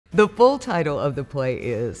The full title of the play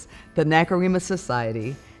is The NACIREMA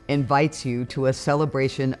Society Invites You to a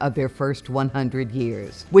Celebration of Their First 100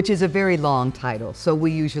 Years, which is a very long title, so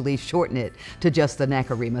we usually shorten it to just the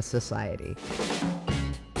NACIREMA Society.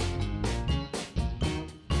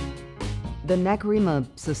 The NACIREMA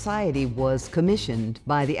Society was commissioned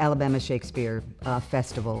by the Alabama Shakespeare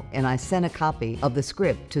Festival, and I sent a copy of the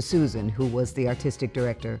script to Susan, who was the artistic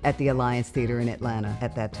director at the Alliance Theater in Atlanta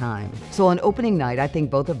at that time. So on opening night, I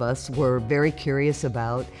think both of us were very curious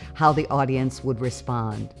about how the audience would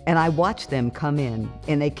respond. And I watched them come in,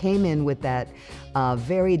 and they came in with that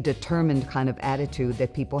very determined kind of attitude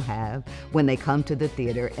that people have when they come to the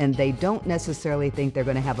theater, and they don't necessarily think they're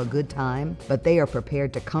going to have a good time, but they are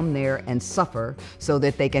prepared to come there and suffer so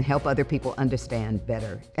that they can help other people understand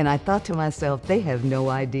better. And I thought to myself, they have no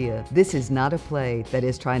idea. This is not a play that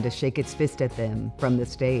is trying to shake its fist at them from the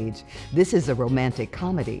stage. This is a romantic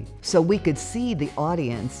comedy. So we could see the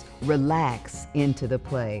audience relax into the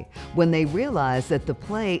play when they realize that the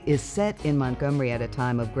play is set in Montgomery at a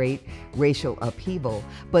time of great racial upheaval,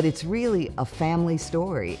 but it's really a family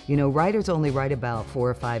story. You know, writers only write about 4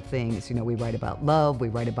 or 5 things. You know, we write about love, we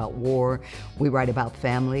write about war, we write about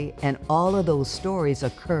family, and all of those stories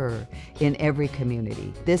occur in every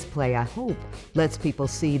community. This play, I hope, lets people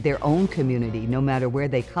see their own community, no matter where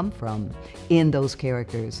they come from, in those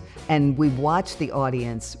characters. And we watch the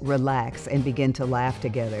audience relax and begin to laugh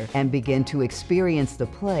together and begin to experience the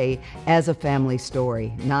play as a family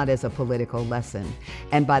story, not as a political lesson.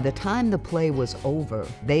 And by the time the play was over,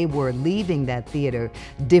 they were leaving that theater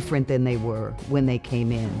different than they were when they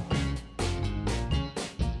came in.